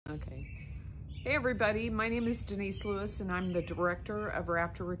Okay. Hey everybody, my name is Denise Lewis and I'm the Director of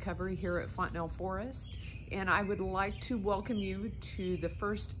Raptor Recovery here at Fontenelle Forest. And I would like to welcome you to the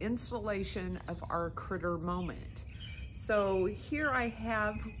first installation of our Critter Moment. So here I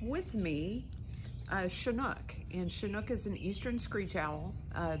have with me Chinook, and Chinook is an eastern screech owl.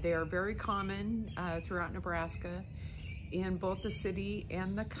 They are very common throughout Nebraska, in both the city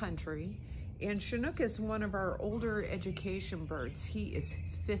and the country. And Chinook is one of our older education birds. He is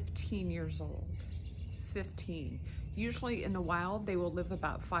 15 years old, 15. Usually in the wild, they will live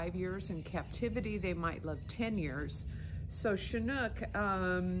about 5 years. In captivity, they might live 10 years. So Chinook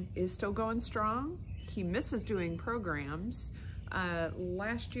is still going strong. He misses doing programs.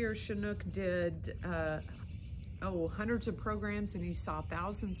 Last year, Chinook did hundreds of programs, and he saw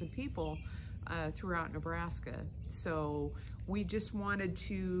thousands of people throughout Nebraska. So we just wanted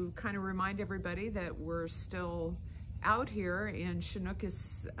to kind of remind everybody that we're still out here and Chinook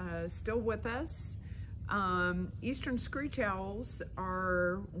is still with us. Eastern screech owls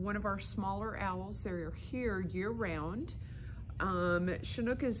are one of our smaller owls. They're here year-round.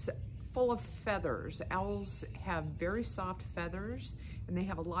 Chinook is full of feathers. Owls have very soft feathers, and they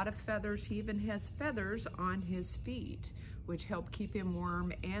have a lot of feathers. He even has feathers on his feet, which help keep him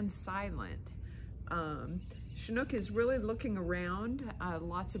warm and silent. Chinook is really looking around.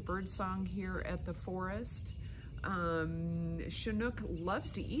 Lots of birdsong here at the forest. Chinook loves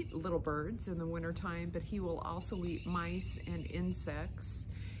to eat little birds in the wintertime, but he will also eat mice and insects.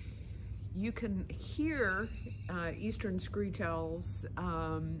 You can hear eastern screech owls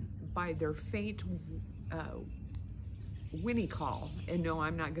by their faint whinny call. And no,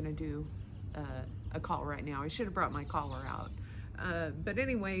 I'm not gonna do a call right now. I should have brought my caller out. But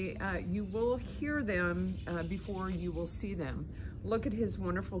anyway, you will hear them before you will see them. Look at his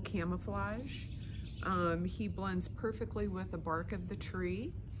wonderful camouflage. He blends perfectly with the bark of the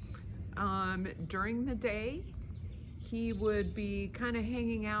tree. During the day, he would be kind of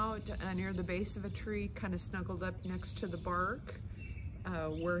hanging out near the base of a tree, kind of snuggled up next to the bark,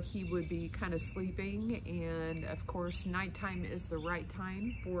 where he would be kind of sleeping. And of course, nighttime is the right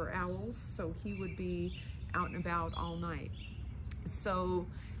time for owls, so he would be out and about all night. So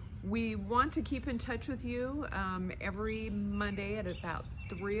we want to keep in touch with you every Monday at about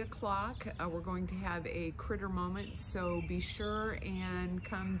 3 o'clock. We're going to have a Critter Moment, so be sure and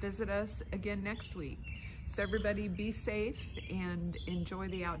come visit us again next week. So everybody be safe and enjoy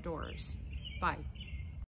the outdoors. Bye.